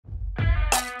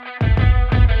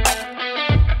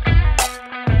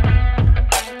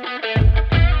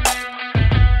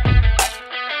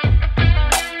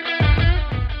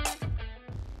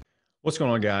What's going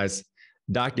on, guys?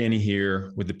 Doc Danny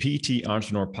here with the PT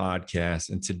Entrepreneur Podcast.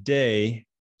 And today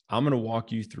I'm going to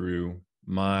walk you through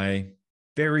my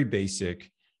very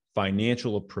basic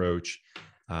financial approach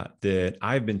that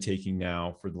I've been taking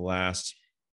now for the last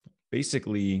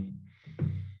basically,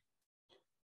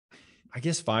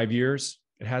 5 years.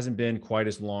 It hasn't been quite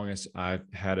as long as I've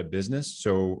had a business.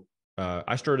 So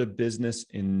I started a business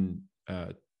in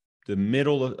the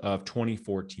middle of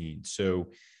 2014. So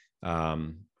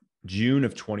June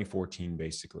of 2014,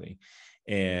 basically.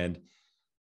 And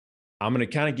I'm going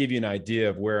to kind of give you an idea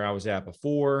of where I was at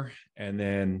before, and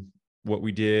then what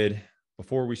we did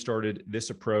before we started this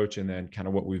approach, and then kind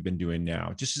of what we've been doing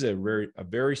now. Just as a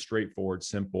very straightforward,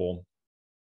 simple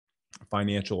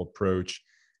financial approach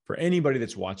for anybody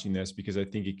that's watching this, because I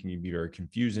think it can be very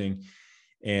confusing.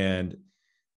 And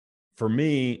for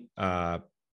me,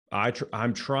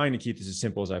 I'm trying to keep this as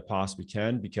simple as I possibly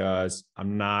can, because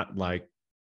I'm not like,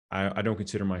 I don't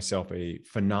consider myself a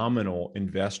phenomenal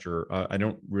investor. I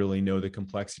don't really know the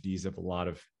complexities of a lot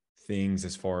of things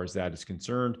as far as that is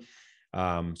concerned.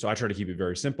 So I try to keep it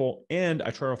very simple, and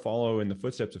I try to follow in the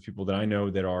footsteps of people that I know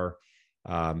that are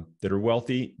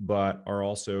wealthy, but are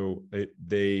also,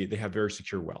 they have very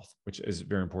secure wealth, which is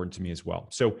very important to me as well.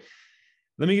 So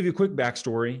let me give you a quick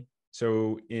backstory.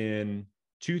 So in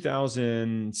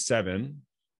 2007,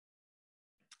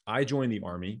 I joined the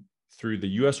Army through the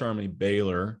U.S. Army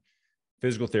Baylor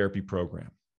physical therapy program.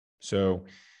 So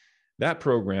that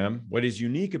program, what is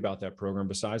unique about that program,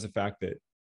 besides the fact that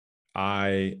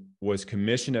I was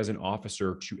commissioned as an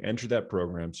officer to enter that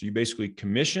program. So you basically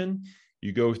commission,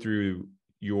 you go through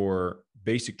your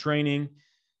basic training,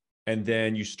 and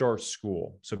then you start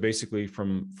school. So basically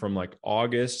from like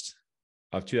August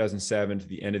of 2007 to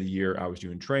the end of the year, I was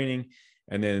doing training.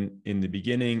 And then in the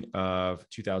beginning of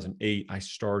 2008, I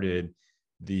started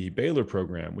the Baylor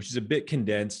program, which is a bit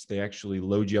condensed. They actually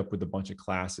load you up with a bunch of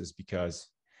classes because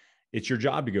it's your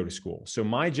job to go to school. So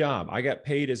my job, I got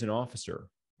paid as an officer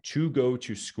to go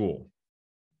to school.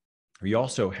 We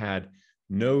also had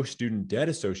no student debt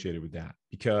associated with that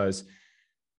because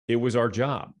it was our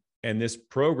job, and this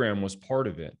program was part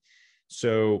of it.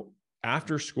 So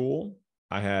after school,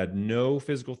 I had no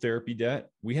physical therapy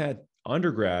debt. We had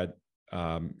undergrad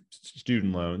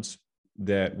student loans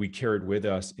that we carried with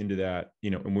us into that,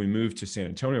 and we moved to San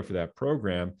Antonio for that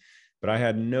program, but I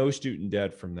had no student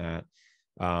debt from that.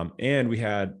 And we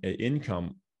had an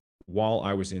income while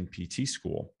I was in PT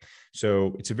school.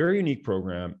 So it's a very unique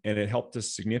program, and it helped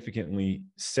us significantly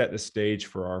set the stage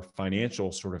for our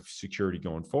financial sort of security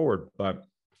going forward. But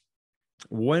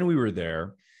when we were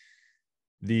there,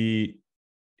 the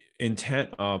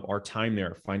intent of our time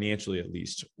there, financially at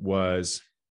least, was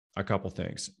a couple of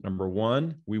things. Number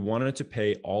one, we wanted to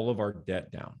pay all of our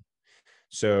debt down.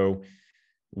 So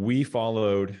we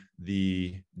followed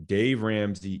the Dave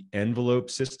Ramsey envelope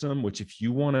system, which if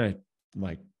you want to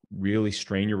like really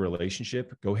strain your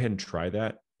relationship, go ahead and try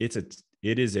that. It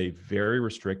is a very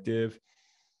restrictive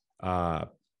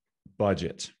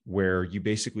budget where you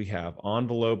basically have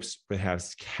envelopes that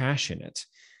has cash in it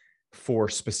for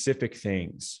specific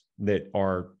things that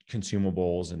are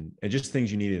consumables and just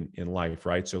things you need in life,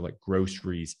 right? So like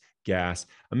groceries, gas.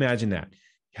 Imagine that.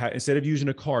 Instead of using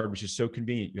a card, which is so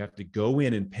convenient, you have to go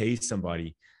in and pay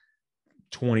somebody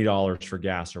 $20 for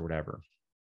gas or whatever.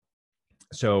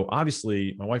 So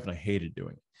obviously my wife and I hated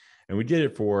doing it. And we did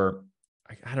it for,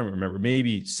 I don't remember,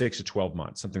 maybe 6 to 12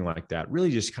 months, something like that.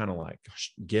 Really just kind of like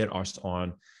get us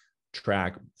on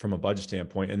track from a budget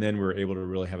standpoint. And then we were able to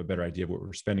really have a better idea of what we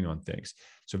were spending on things.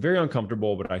 So very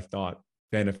uncomfortable, but I thought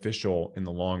beneficial in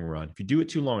the long run. If you do it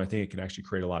too long, I think it can actually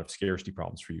create a lot of scarcity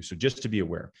problems for you. So just to be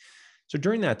aware. So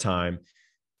during that time,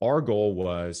 our goal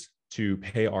was to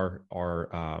pay our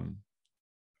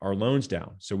loans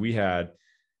down. So we had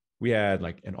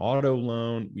like an auto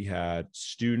loan, we had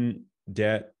student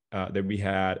debt that we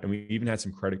had, and we even had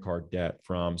some credit card debt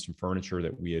from some furniture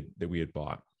that we had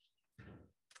bought.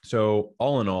 So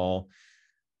all in all,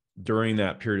 during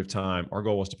that period of time, our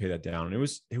goal was to pay that down. And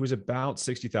it was about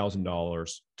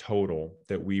 $60,000 total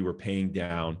that we were paying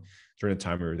down during the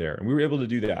time we were there. And we were able to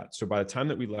do that. So by the time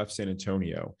that we left San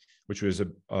Antonio, which was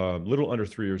a little under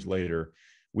 3 years later,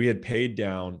 we had paid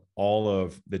down all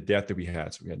of the debt that we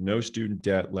had. So we had no student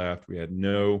debt left. We had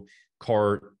no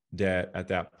car debt at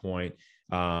that point.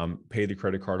 Paid the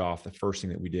credit card off, the first thing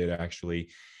that we did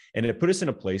actually. And it put us in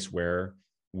a place where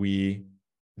we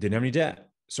didn't have any debt.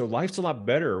 So life's a lot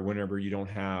better whenever you don't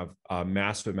have a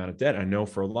massive amount of debt. I know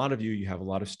for a lot of you have a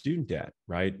lot of student debt,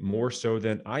 right? More so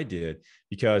than I did,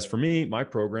 because for me, my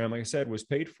program, like I said, was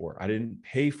paid for. I didn't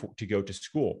pay to go to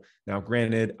school. Now,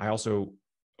 granted, I also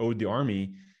owed the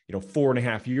Army,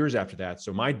 4.5 years after that.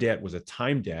 So my debt was a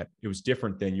time debt. It was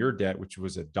different than your debt, which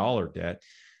was a dollar debt.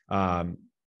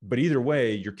 But either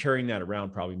way, you're carrying that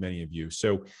around, probably many of you.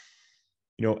 So,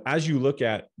 as you look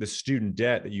at the student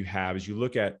debt that you have, as you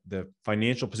look at the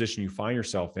financial position you find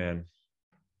yourself in,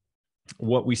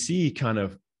 what we see kind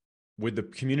of with the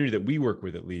community that we work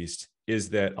with, at least, is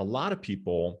that a lot of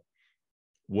people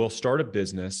will start a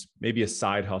business, maybe a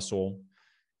side hustle,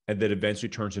 and that eventually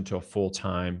turns into a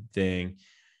full-time thing.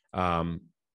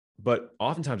 But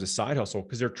oftentimes a side hustle,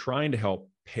 because they're trying to help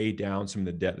pay down some of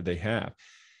the debt that they have.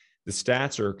 The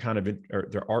stats are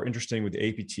are interesting with the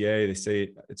APTA. They say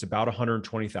it's about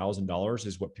 $120,000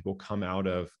 is what people come out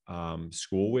of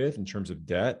school with in terms of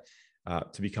debt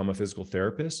to become a physical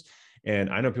therapist.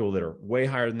 And I know people that are way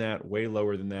higher than that, way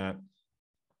lower than that,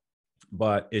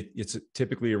 but it's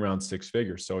typically around six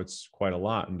figures. So it's quite a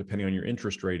lot. And depending on your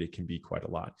interest rate, it can be quite a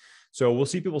lot. So we'll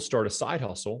see people start a side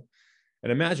hustle.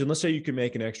 And imagine, let's say you can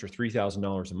make an extra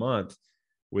 $3,000 a month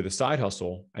with a side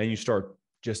hustle, and you start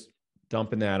just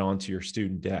dumping that onto your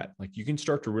student debt. Like, you can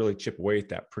start to really chip away at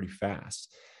that pretty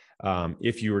fast.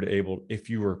 If you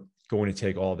were going to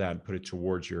take all of that and put it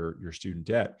towards your student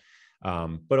debt.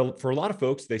 But for a lot of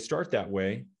folks, they start that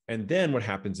way. And then what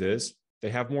happens is they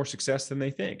have more success than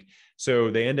they think. So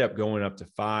they end up going up to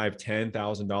 $5,000,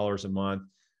 $10,000 a month.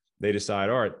 They decide,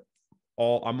 all right,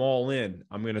 I'm all in.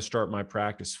 I'm going to start my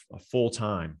practice full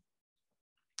time.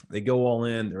 They go all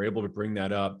in. They're able to bring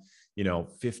that up,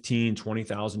 $15,000,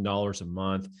 $20,000 a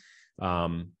month.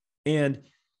 And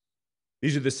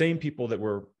these are the same people that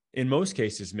were, in most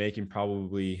cases, making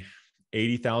probably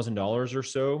 $80,000 or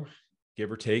so,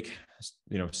 give or take,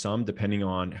 some, depending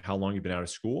on how long you've been out of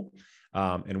school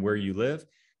and where you live.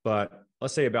 But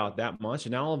let's say about that much.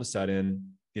 And now all of a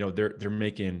sudden, they're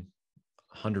making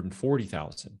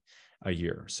 $140,000 a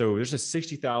year. So there's a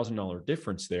 $60,000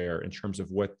 difference there in terms of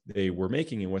what they were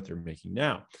making and what they're making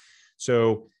now.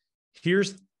 So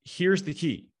here's the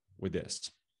key with this.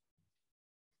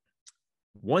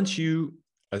 Once you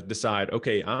decide,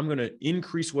 okay, I'm going to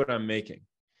increase what I'm making,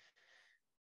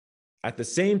 at the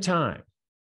same time,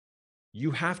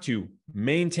 you have to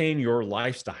maintain your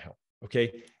lifestyle.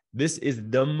 Okay. This is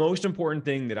the most important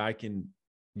thing that I can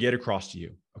get across to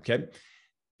you. Okay.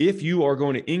 If you are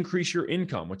going to increase your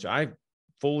income, which I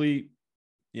fully,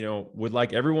 would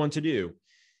like everyone to do,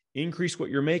 increase what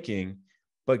you're making,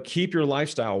 but keep your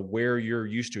lifestyle where you're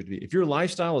used to it to be. If your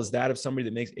lifestyle is that of somebody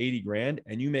that makes 80 grand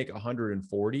and you make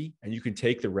 140, and you can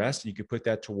take the rest and you can put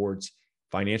that towards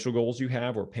financial goals you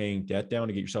have or paying debt down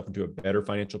to get yourself into a better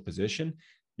financial position,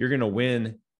 you're going to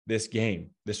win this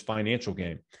game, this financial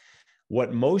game.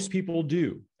 What most people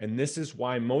do, and this is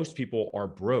why most people are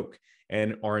broke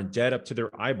and are in debt up to their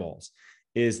eyeballs,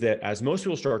 is that as most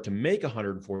people start to make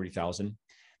 140,000,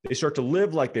 they start to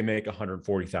live like they make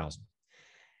 140,000.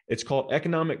 It's called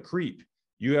economic creep.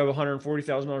 You have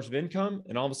 $140,000 of income,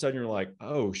 and all of a sudden you're like,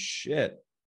 oh shit,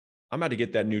 I'm about to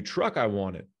get that new truck I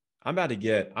wanted. I'm about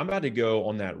to go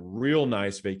on that real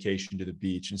nice vacation to the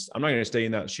beach. And I'm not going to stay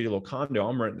in that shitty little condo.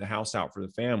 I'm renting the house out for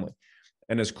the family.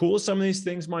 And as cool as some of these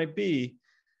things might be,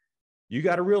 you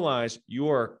got to realize you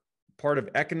are part of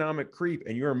economic creep,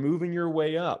 and you are moving your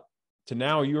way up to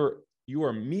now you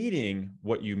are meeting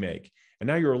what you make. And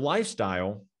now your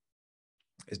lifestyle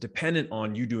is dependent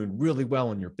on you doing really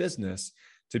well in your business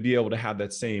to be able to have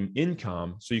that same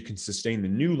income so you can sustain the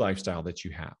new lifestyle that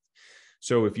you have.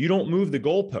 So if you don't move the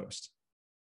goalpost,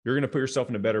 you're going to put yourself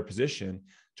in a better position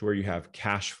to where you have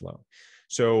cash flow.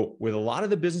 So with a lot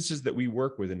of the businesses that we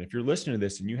work with, and if you're listening to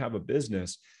this and you have a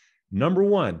business, number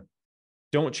one,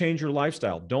 don't change your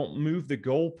lifestyle. Don't move the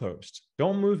goalpost.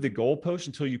 Don't move the goalpost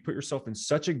until you put yourself in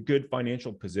such a good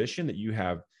financial position that you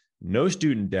have no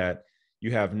student debt,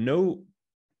 you have no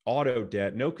auto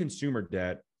debt, no consumer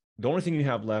debt. The only thing you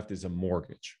have left is a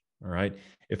mortgage. All right.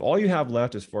 If all you have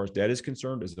left as far as debt is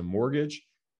concerned is the mortgage,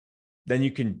 then you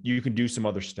can do some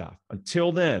other stuff.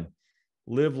 Until then,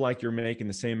 live like you're making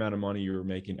the same amount of money you were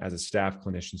making as a staff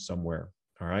clinician somewhere.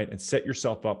 All right. And set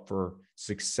yourself up for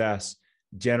success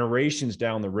generations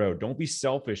down the road. Don't be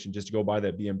selfish and just go buy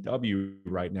that BMW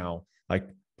right now. Like,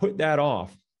 put that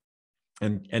off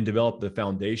and develop the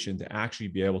foundation to actually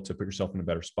be able to put yourself in a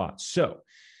better spot. So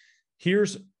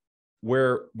here's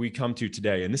where we come to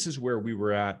today. And this is where we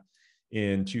were at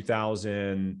in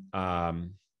 2000.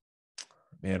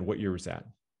 What year was that?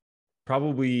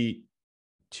 Probably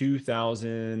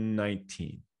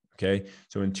 2019. Okay.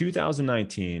 So in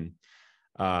 2019,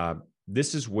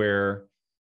 this is where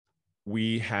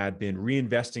we had been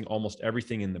reinvesting almost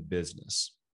everything in the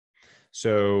business.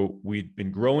 So we'd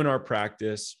been growing our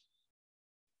practice.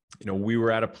 We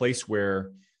were at a place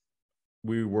where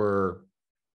we were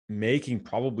making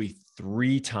probably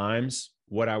 3 times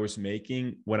what I was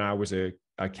making when I was a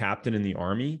captain in the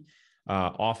Army,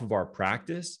 off of our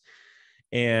practice.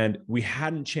 And we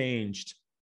hadn't changed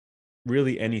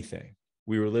really anything.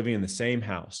 We were living in the same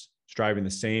house, driving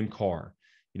the same car.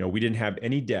 We didn't have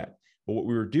any debt. But what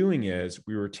we were doing is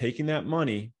we were taking that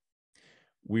money,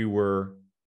 we were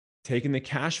taking the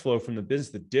cash flow from the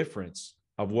business, the difference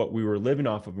of what we were living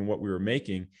off of and what we were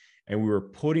making, and we were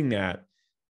putting that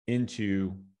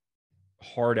into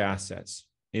hard assets,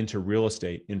 into real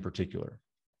estate in particular.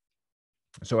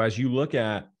 So as you look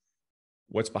at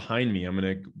what's behind me, I'm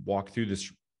going to walk through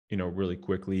this, really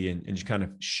quickly and just kind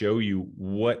of show you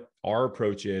what our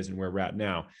approach is and where we're at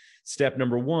now. Step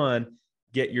number one,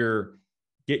 get your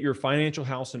financial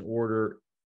house in order,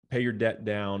 pay your debt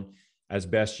down as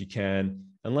best you can,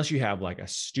 unless you have like a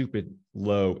stupid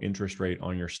low interest rate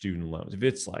on your student loans. If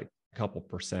it's like a couple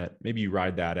percent, maybe you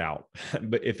ride that out.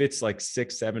 But if it's like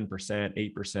 6,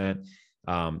 7%,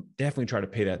 8%, definitely try to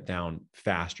pay that down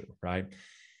faster, right?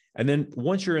 And then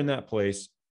once you're in that place,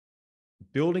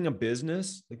 building a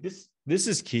business like this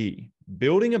is key.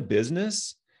 Building a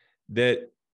business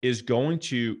that is going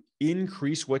to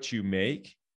increase what you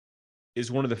make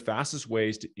is one of the fastest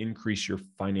ways to increase your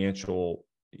financial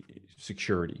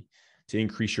security, to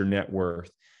increase your net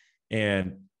worth,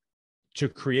 and to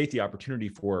create the opportunity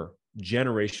for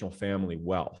generational family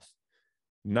wealth.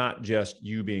 Not just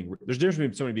you being, there's a difference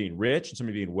between somebody being rich and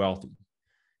somebody being wealthy.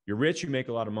 You're rich, you make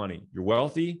a lot of money. You're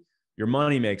wealthy, your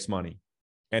money makes money.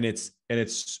 And it's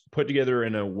put together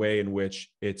in a way in which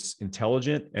it's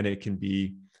intelligent and it can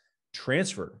be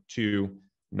transferred to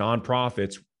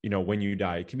nonprofits, when you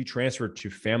die. It can be transferred to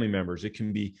family members. It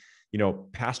can be,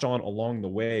 passed on along the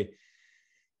way.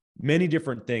 Many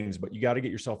different things, but you got to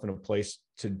get yourself in a place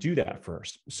to do that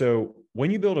first. So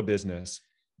when you build a business,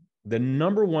 the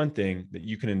number one thing that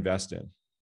you can invest in,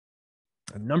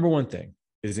 the number one thing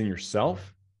is in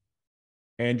yourself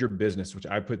and your business, which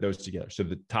I put those together. So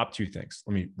the top 2 things,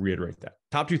 let me reiterate that.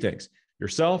 Top 2 things,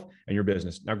 yourself and your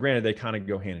business. Now, granted, they kind of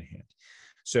go hand in hand.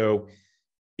 So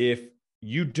if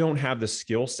you don't have the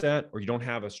skill set or you don't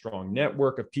have a strong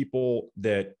network of people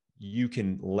that you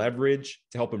can leverage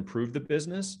to help improve the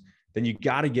business, then you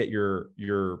got to get your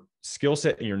skill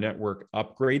set and your network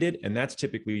upgraded. And that's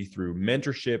typically through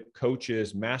mentorship,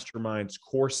 coaches, masterminds,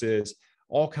 courses,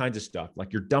 all kinds of stuff.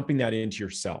 Like you're dumping that into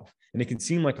yourself. And it can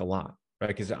seem like a lot, right?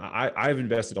 Because I've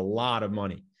invested a lot of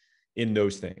money in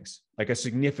those things, like a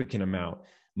significant amount,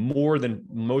 more than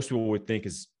most people would think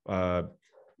is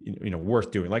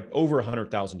worth doing, like over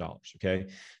 $100,000. Okay.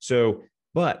 So,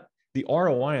 but the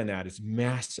ROI on that is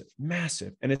massive,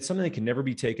 massive. And it's something that can never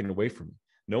be taken away from me.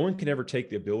 No one can ever take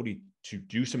the ability to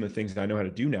do some of the things that I know how to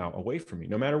do now away from me,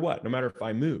 no matter what, no matter if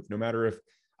I move, no matter if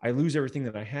I lose everything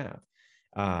that I have,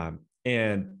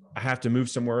 and I have to move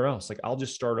somewhere else. Like I'll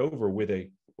just start over with a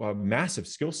massive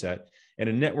skill set and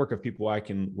a network of people I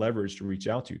can leverage to reach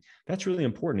out to. That's really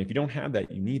important. If you don't have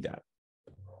that, you need that.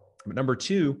 But number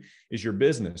 2 is your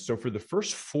business. So for the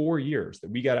first 4 years that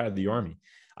we got out of the Army,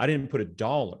 I didn't put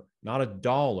not a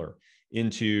dollar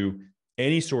into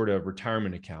any sort of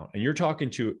retirement account. And you're talking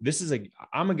to,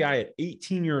 I'm a guy at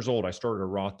 18 years old. I started a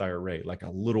Roth IRA, like a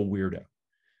little weirdo.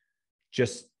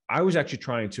 I was actually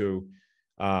trying to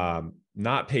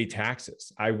not pay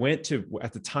taxes. I went to,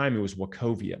 at the time it was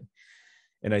Wachovia.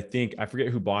 And I forget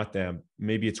who bought them.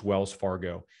 Maybe it's Wells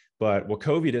Fargo, but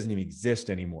Wachovia doesn't even exist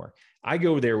anymore. I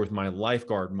go there with my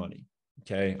lifeguard money.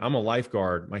 Okay. I'm a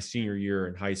lifeguard my senior year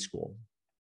in high school.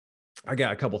 I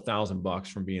got a couple $1,000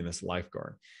 from being this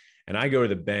lifeguard. And I go to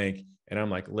the bank and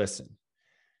I'm like, listen,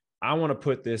 I want to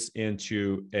put this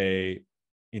into a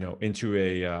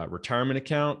retirement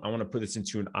account. I want to put this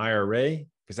into an IRA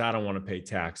because I don't want to pay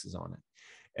taxes on it.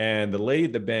 And the lady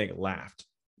at the bank laughed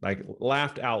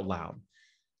out loud.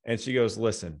 And she goes,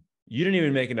 listen, you didn't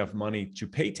even make enough money to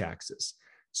pay taxes.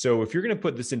 So if you're going to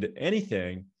put this into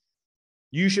anything,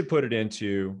 you should put it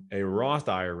into a Roth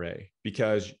IRA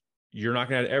because you're not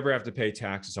going to ever have to pay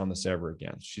taxes on this ever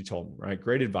again. She told me, right?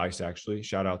 Great advice, actually.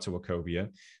 Shout out to Wachovia.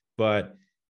 But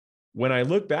when I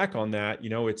look back on that,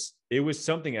 it was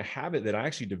a habit that I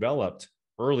actually developed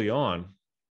early on.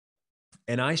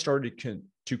 And I started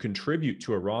to contribute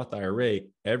to a Roth IRA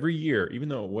every year, even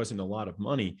though it wasn't a lot of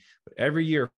money, but every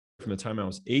year from the time I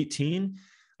was 18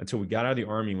 until we got out of the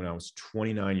Army when I was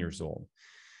 29 years old.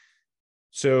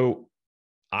 So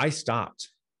I stopped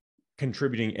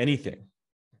contributing anything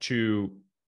to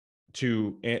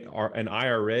an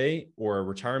IRA or a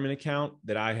retirement account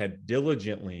that I had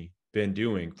diligently been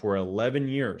doing for 11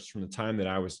 years from the time that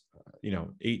I was,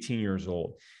 18 years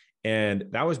old. And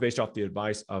that was based off the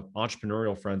advice of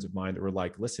entrepreneurial friends of mine that were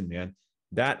like, listen, man,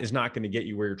 that is not going to get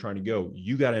you where you're trying to go.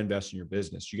 You got to invest in your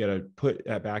business. You got to put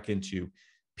that back into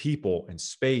people and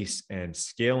space and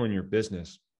scaling your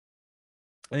business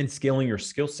and scaling your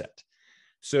skill set.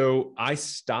 So I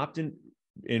stopped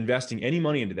investing any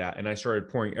money into that. And I started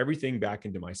pouring everything back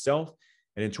into myself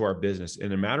and into our business.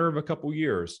 In a matter of a couple of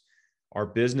years, our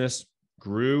business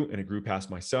grew, and it grew past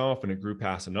myself, and it grew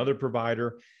past another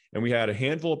provider. And we had a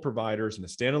handful of providers in the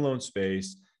standalone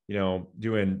space,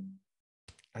 doing,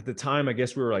 at the time, I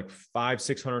guess we were like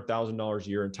 $500,000-$600,000 a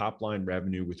year in top line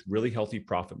revenue with really healthy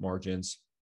profit margins.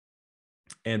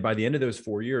 And by the end of those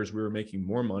 4 years, we were making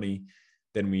more money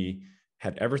than we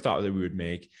had ever thought that we would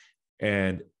make.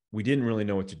 And we didn't really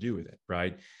know what to do with it,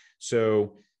 right?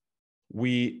 So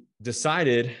we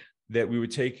decided that we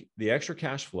would take the extra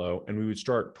cash flow and we would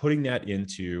start putting that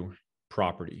into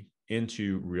property,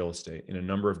 into real estate in a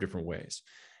number of different ways.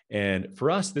 And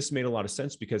for us, this made a lot of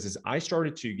sense because as I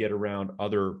started to get around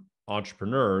other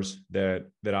entrepreneurs that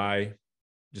I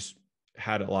just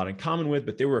had a lot in common with,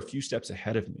 but they were a few steps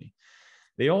ahead of me.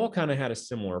 They all kind of had a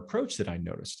similar approach that I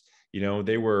noticed.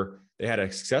 They had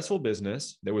a successful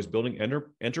business that was building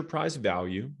enterprise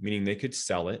value, meaning they could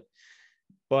sell it,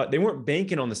 but they weren't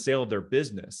banking on the sale of their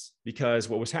business, because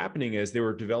what was happening is they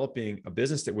were developing a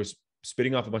business that was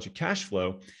spitting off a bunch of cash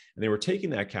flow, and they were taking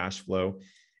that cash flow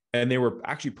and they were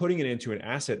actually putting it into an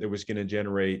asset that was going to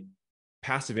generate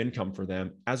passive income for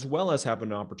them, as well as have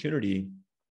an opportunity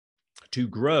to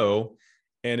grow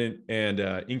and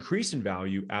increase in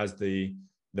value as the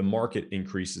market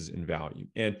increases in value.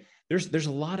 And there's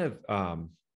a lot of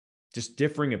just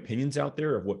differing opinions out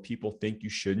there of what people think you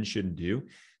should and shouldn't do.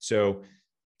 So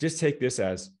just take this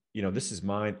as, this is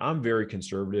mine. I'm very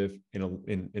conservative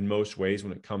in most ways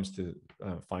when it comes to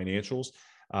financials.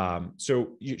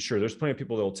 Sure, there's plenty of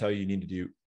people that will tell you need to do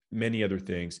many other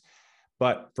things.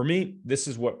 But for me, this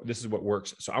is what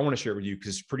works. So I want to share it with you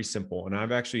because it's pretty simple. And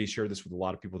I've actually shared this with a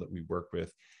lot of people that we work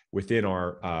with within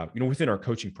our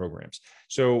coaching programs.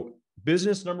 So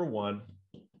business number one,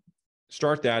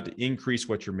 start that to increase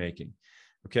what you're making.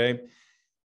 Okay.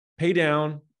 Pay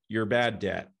down your bad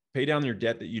debt. Pay down your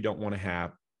debt that you don't want to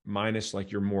have, minus like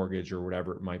your mortgage or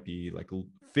whatever it might be, like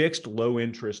fixed low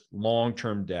interest,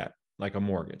 long-term debt, like a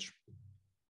mortgage.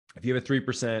 If you have a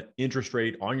 3% interest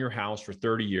rate on your house for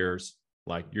 30 years,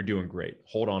 like you're doing great.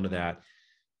 Hold on to that.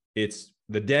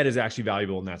 The debt is actually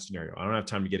valuable in that scenario. I don't have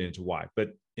time to get into why,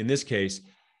 but in this case,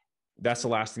 that's the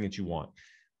last thing that you want.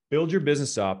 Build your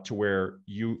business up to where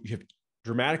you have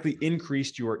dramatically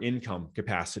increased your income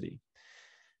capacity,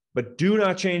 but do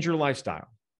not change your lifestyle.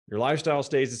 Your lifestyle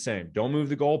stays the same. Don't move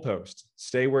the goalpost.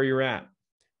 Stay where you're at.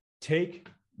 Take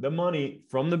the money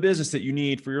from the business that you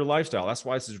need for your lifestyle. That's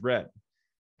why this is red,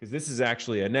 because this is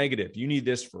actually a negative. You need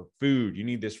this for food. You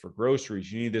need this for groceries.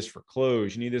 You need this for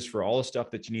clothes. You need this for all the stuff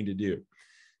that you need to do.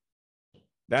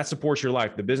 That supports your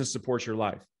life. The business supports your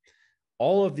life.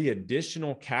 All of the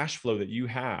additional cash flow that you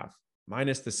have,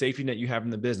 minus the safety net you have in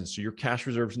the business. So your cash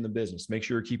reserves in the business, make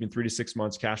sure you're keeping 3 to 6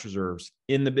 months cash reserves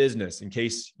in the business in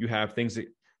case you have things that,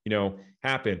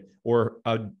 happen, or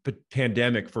a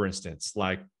pandemic, for instance.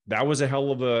 Like that was a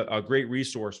hell of a great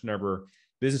resource whenever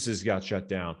businesses got shut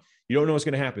down. You don't know what's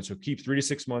going to happen. So keep 3 to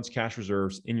 6 months cash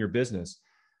reserves in your business.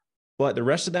 But the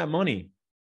rest of that money,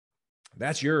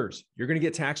 that's yours. You're going to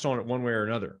get taxed on it one way or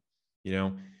another,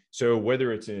 So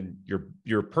whether it's in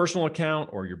your personal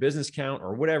account or your business account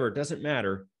or whatever, it doesn't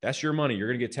matter. That's your money. You're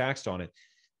going to get taxed on it.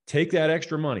 Take that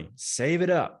extra money, save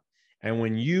it up. And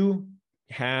when you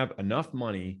have enough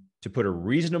money to put a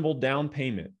reasonable down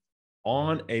payment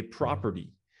on a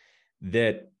property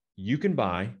that you can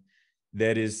buy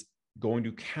that is going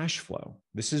to cash flow,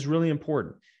 this is really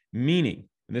important. Meaning,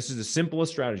 and this is the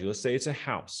simplest strategy. Let's say it's a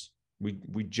house.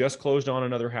 We just closed on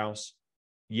another house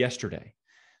yesterday.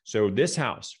 So this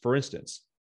house, for instance,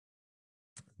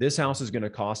 this house is going to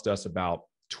cost us about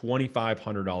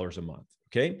 $2,500 a month.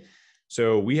 Okay.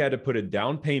 So we had to put a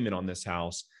down payment on this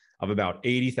house of about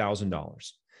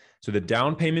 $80,000. So the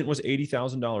down payment was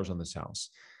 $80,000 on this house.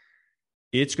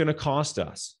 It's going to cost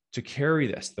us to carry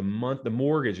this. The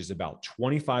mortgage is about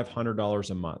 $2,500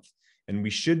 a month. And we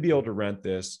should be able to rent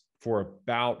this for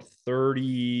about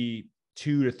 $3,200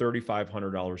 to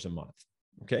 $3,500 a month.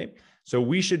 Okay. So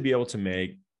we should be able to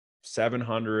make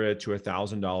 $700 to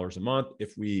 $1,000 a month.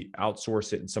 If we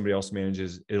outsource it and somebody else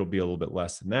manages, it'll be a little bit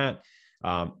less than that.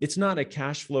 It's not a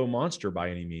cash flow monster by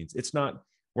any means.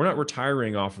 We're not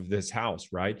retiring off of this house,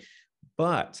 right?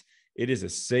 But it is a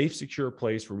safe, secure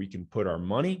place where we can put our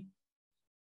money.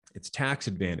 It's tax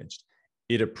advantaged.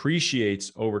 It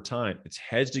appreciates over time. It's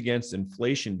hedged against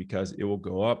inflation because it will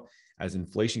go up as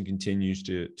inflation continues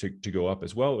to go up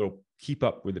as well. It'll keep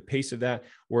up with the pace of that,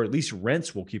 or at least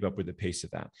rents will keep up with the pace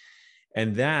of that.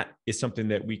 And that is something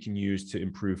that we can use to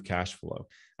improve cash flow,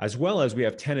 as well as we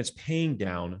have tenants paying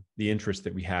down the interest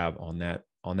that we have on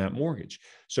that mortgage.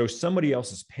 So somebody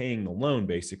else is paying the loan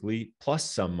basically, plus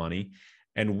some money,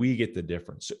 and we get the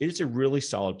difference. So it's a really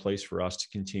solid place for us to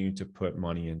continue to put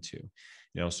money into.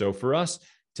 So for us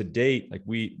to date, like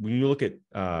when you look at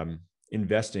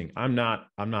investing, I'm not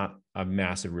a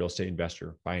massive real estate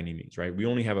investor by any means, right? We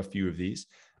only have a few of these.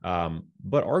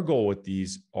 But our goal with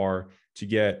these are to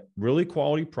get really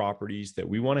quality properties that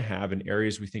we want to have in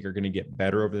areas we think are going to get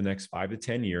better over the next 5 to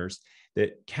 10 years,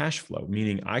 that cash flow,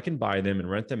 meaning I can buy them and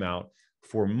rent them out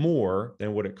for more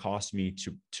than what it costs me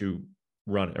to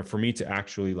run it, or for me to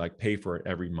actually like pay for it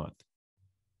every month.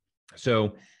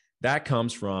 So that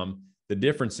comes from the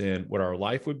difference in what our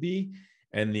life would be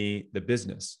and the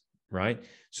business, right?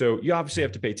 So you obviously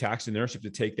have to pay tax in there, so you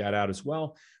have to take that out as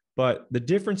well. But the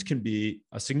difference can be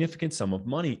a significant sum of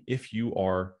money if you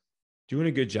are doing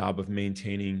a good job of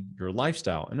maintaining your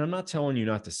lifestyle. And I'm not telling you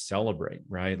not to celebrate,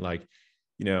 right? Like,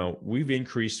 we've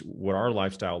increased what our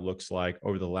lifestyle looks like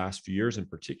over the last few years in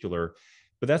particular,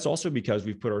 but that's also because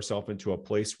we've put ourselves into a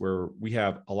place where we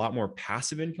have a lot more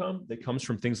passive income that comes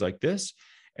from things like this.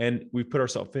 And we've put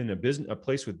ourselves in a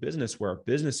place with business where our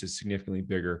business is significantly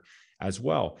bigger as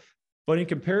well. But in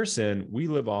comparison, we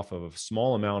live off of a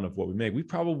small amount of what we make. We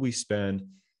probably spend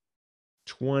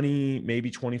 20, maybe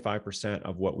 25%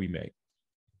 of what we make.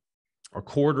 A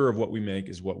quarter of what we make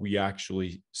is what we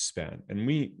actually spend. And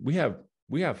we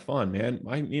have fun, man.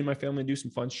 Me and my family do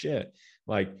some fun shit.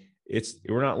 Like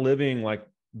we're not living like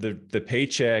the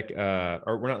paycheck,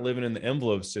 or we're not living in the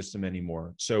envelope system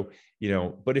anymore. So,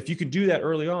 but if you can do that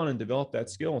early on and develop that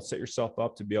skill and set yourself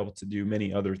up to be able to do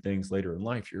many other things later in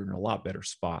life, you're in a lot better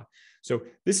spot. So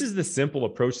this is the simple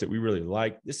approach that we really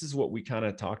like. This is what we kind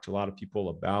of talk to a lot of people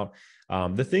about.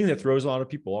 The thing that throws a lot of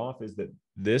people off is that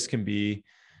this can be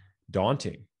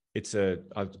daunting. It's a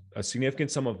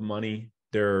significant sum of money.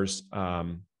 There's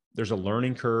a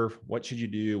learning curve. What should you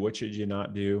do? What should you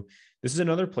not do? This is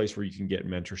another place where you can get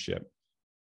mentorship.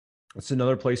 It's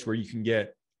another place where you can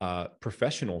get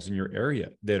professionals in your area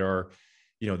that are,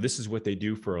 this is what they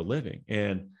do for a living.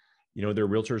 And, there are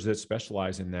realtors that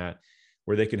specialize in that,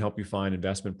 where they can help you find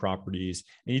investment properties,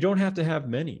 and you don't have to have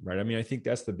many, right? I mean, I think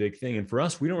that's the big thing. And for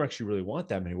us, we don't actually really want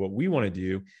that many. What we want to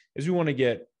do is we want to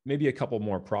get maybe a couple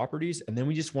more properties, and then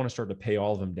we just want to start to pay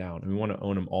all of them down, and we want to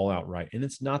own them all outright. And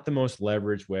it's not the most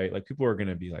leveraged way. Like, people are going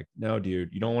to be like, no,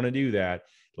 dude, you don't want to do that.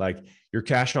 Like, your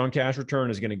cash on cash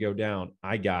return is going to go down.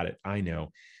 I got it. I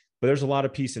know. But there's a lot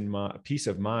of peace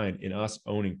of mind in us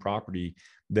owning property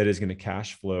that is going to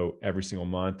cash flow every single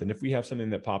month. And if we have something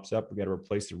that pops up, we got to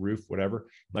replace the roof, whatever,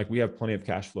 like, we have plenty of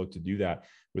cash flow to do that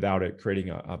without it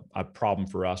creating a problem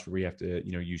for us where we have to,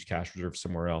 use cash reserves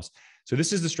somewhere else. So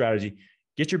this is the strategy.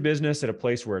 Get your business at a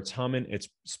place where it's humming, it's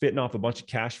spitting off a bunch of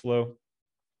cash flow.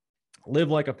 Live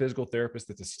like a physical therapist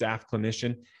that's a staff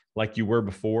clinician, like you were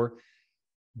before.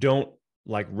 Don't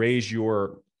like raise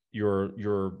your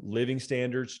living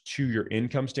standards to your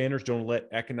income standards. Don't let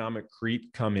economic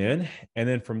creep come in. And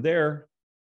then from there,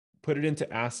 put it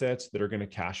into assets that are going to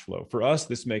cash flow. For us,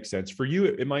 this makes sense. For you,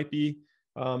 it might be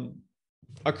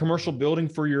a commercial building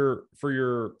for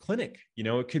your clinic.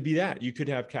 It could be that you could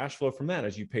have cash flow from that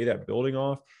as you pay that building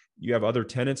off. You have other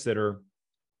tenants that are,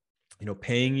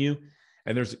 paying you,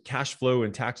 and there's cash flow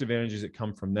and tax advantages that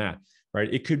come from that,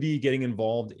 right? It could be getting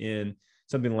involved in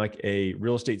something like a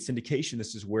real estate syndication.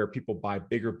 This is where people buy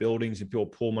bigger buildings and people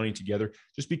pull money together.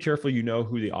 Just be careful,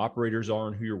 who the operators are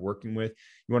and who you're working with.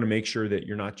 You want to make sure that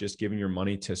you're not just giving your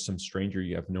money to some stranger.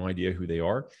 You have no idea who they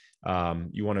are.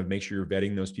 You want to make sure you're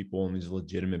vetting those people in these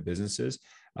legitimate businesses.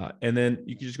 And then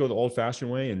you can just go the old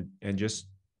fashioned way and just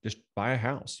buy a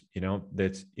house,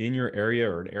 that's in your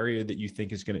area, or an area that you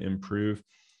think is going to improve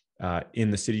in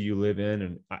the city you live in.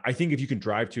 And I think if you can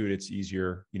drive to it, it's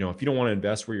easier. If you don't want to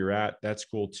invest where you're at, that's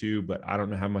cool too, but I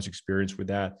don't have much experience with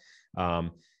that. All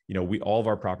of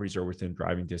our properties are within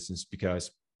driving distance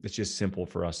because it's just simple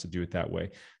for us to do it that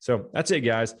way. So that's it,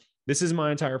 guys. This is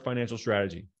my entire financial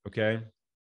strategy. Okay.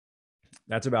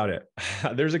 That's about it.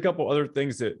 There's a couple other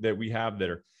things that we have that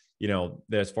are,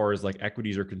 that as far as like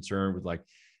equities are concerned, with like,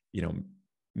 not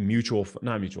mutual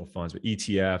funds, but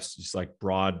ETFs, just like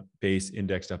broad-based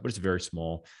index stuff, but it's very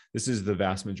small. This is the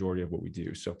vast majority of what we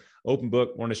do. So open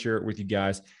book, want to share it with you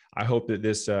guys. I hope that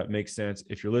this makes sense.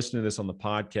 If you're listening to this on the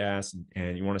podcast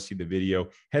and you want to see the video,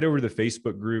 head over to the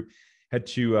Facebook group, head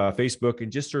to Facebook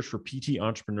and just search for PT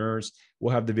Entrepreneurs.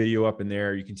 We'll have the video up in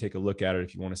there. You can take a look at it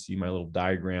if you want to see my little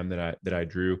diagram that I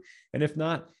drew. And if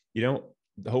not,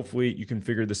 hopefully you can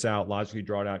figure this out, logically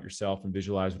draw it out yourself and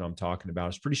visualize what I'm talking about.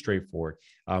 It's pretty straightforward.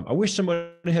 I wish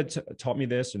someone had taught me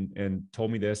this and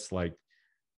told me this, like,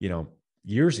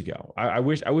 years ago. I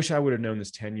wish I would have known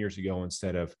this 10 years ago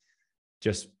instead of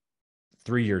just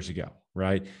 3 years ago.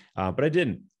 Right. But I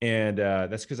didn't. And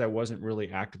that's because I wasn't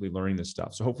really actively learning this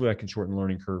stuff. So hopefully I can shorten the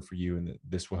learning curve for you, and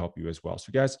this will help you as well.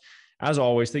 So guys, as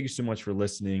always, thank you so much for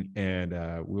listening, and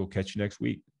we'll catch you next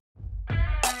week.